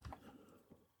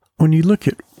When you look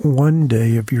at one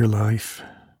day of your life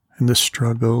and the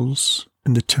struggles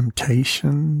and the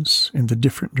temptations and the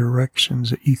different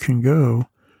directions that you can go,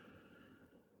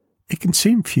 it can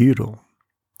seem futile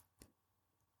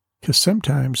because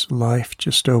sometimes life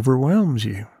just overwhelms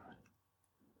you.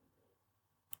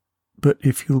 But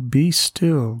if you'll be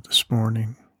still this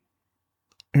morning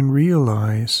and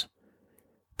realize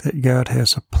that God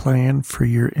has a plan for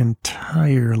your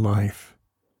entire life,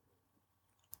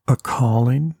 a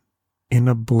calling and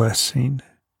a blessing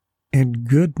and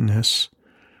goodness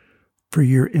for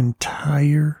your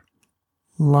entire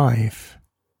life,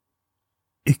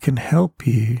 it can help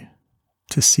you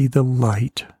to see the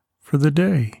light for the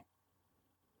day.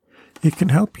 It can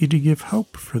help you to give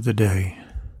hope for the day.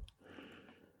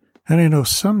 And I know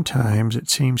sometimes it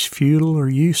seems futile or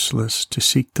useless to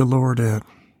seek the Lord out.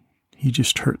 You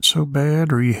just hurt so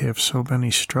bad, or you have so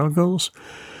many struggles,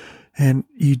 and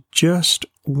you just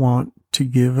want to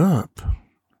give up.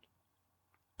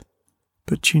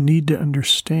 But you need to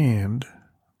understand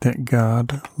that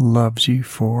God loves you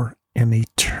for an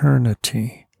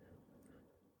eternity.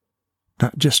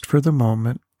 Not just for the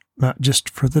moment, not just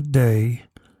for the day,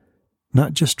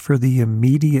 not just for the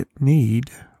immediate need,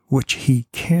 which He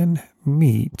can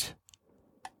meet,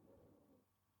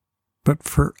 but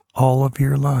for all of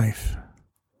your life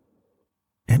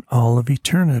and all of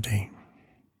eternity.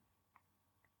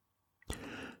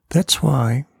 That's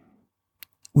why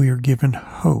we are given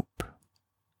hope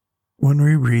when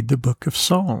we read the book of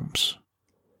Psalms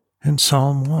and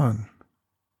Psalm 1.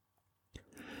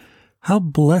 How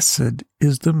blessed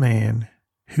is the man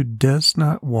who does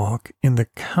not walk in the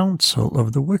counsel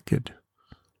of the wicked,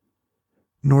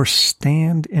 nor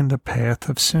stand in the path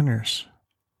of sinners,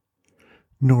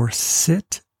 nor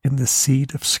sit in the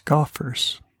seat of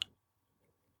scoffers.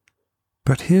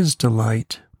 But his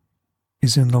delight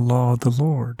is in the law of the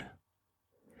Lord,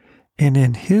 and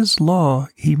in His law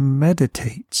he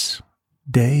meditates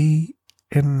day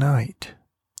and night.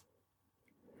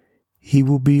 He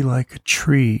will be like a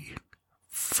tree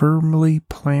firmly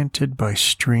planted by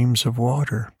streams of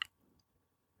water,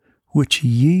 which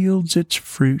yields its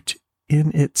fruit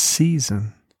in its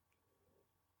season,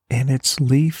 and its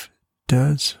leaf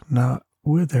does not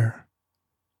wither.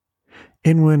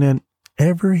 And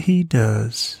whenever he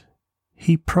does,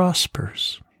 he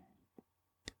prospers.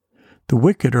 The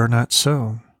wicked are not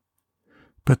so,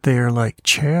 but they are like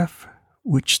chaff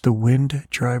which the wind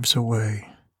drives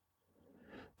away.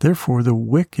 Therefore the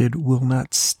wicked will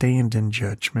not stand in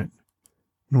judgment,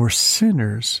 nor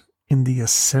sinners in the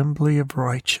assembly of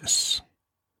righteous.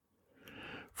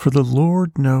 For the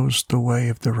Lord knows the way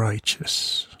of the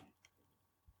righteous,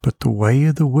 but the way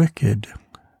of the wicked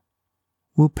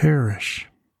will perish.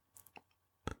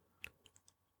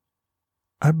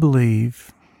 I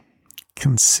believe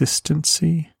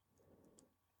consistency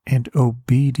and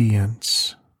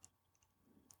obedience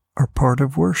are part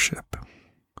of worship.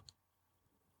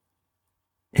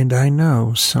 And I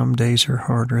know some days are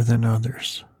harder than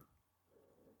others.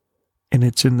 And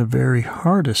it's in the very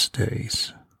hardest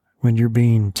days, when you're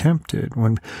being tempted,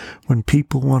 when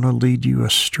people want to lead you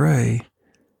astray,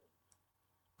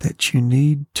 that you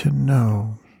need to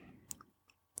know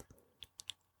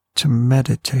to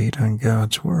meditate on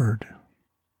God's Word.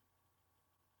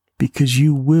 Because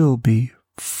you will be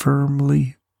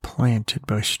firmly planted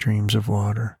by streams of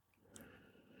water.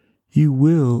 You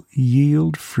will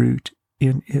yield fruit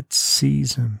in its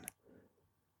season.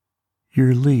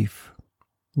 Your leaf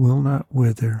will not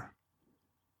wither.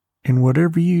 And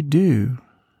whatever you do,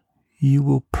 you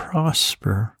will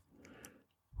prosper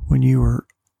when you are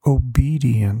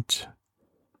obedient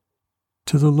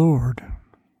to the Lord.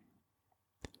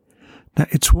 Now,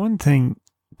 it's one thing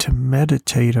to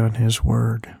meditate on His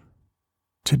Word,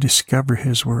 to discover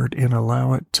His Word and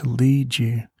allow it to lead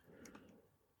you.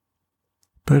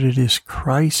 But it is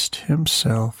Christ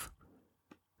Himself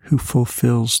who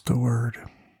fulfills the Word,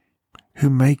 who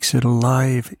makes it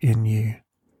alive in you,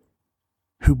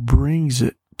 who brings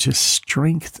it to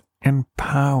strength and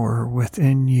power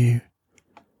within you,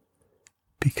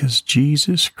 because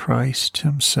Jesus Christ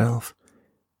Himself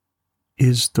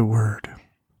is the Word.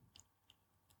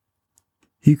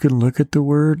 You can look at the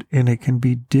Word and it can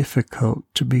be difficult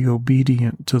to be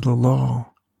obedient to the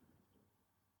law.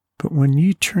 But when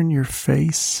you turn your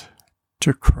face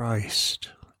to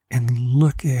Christ and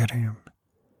look at Him,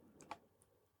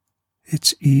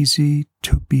 it's easy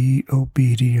to be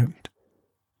obedient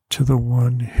to the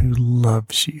one who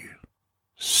loves you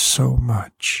so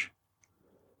much.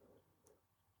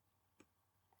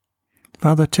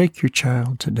 Father, take your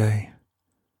child today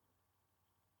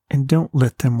and don't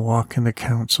let them walk in the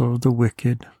counsel of the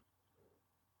wicked,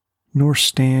 nor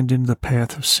stand in the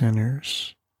path of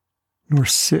sinners, nor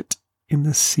sit in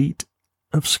the seat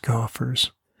of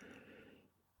scoffers.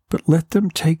 But let them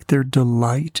take their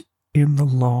delight in the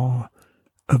law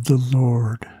of the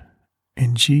Lord.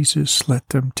 And Jesus, let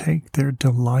them take their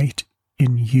delight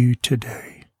in you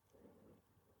today.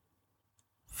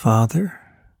 Father,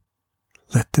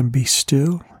 let them be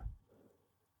still.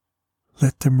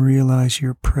 Let them realize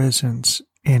your presence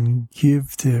and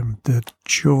give them the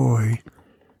joy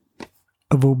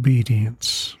of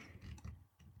obedience.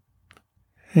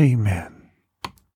 Amen.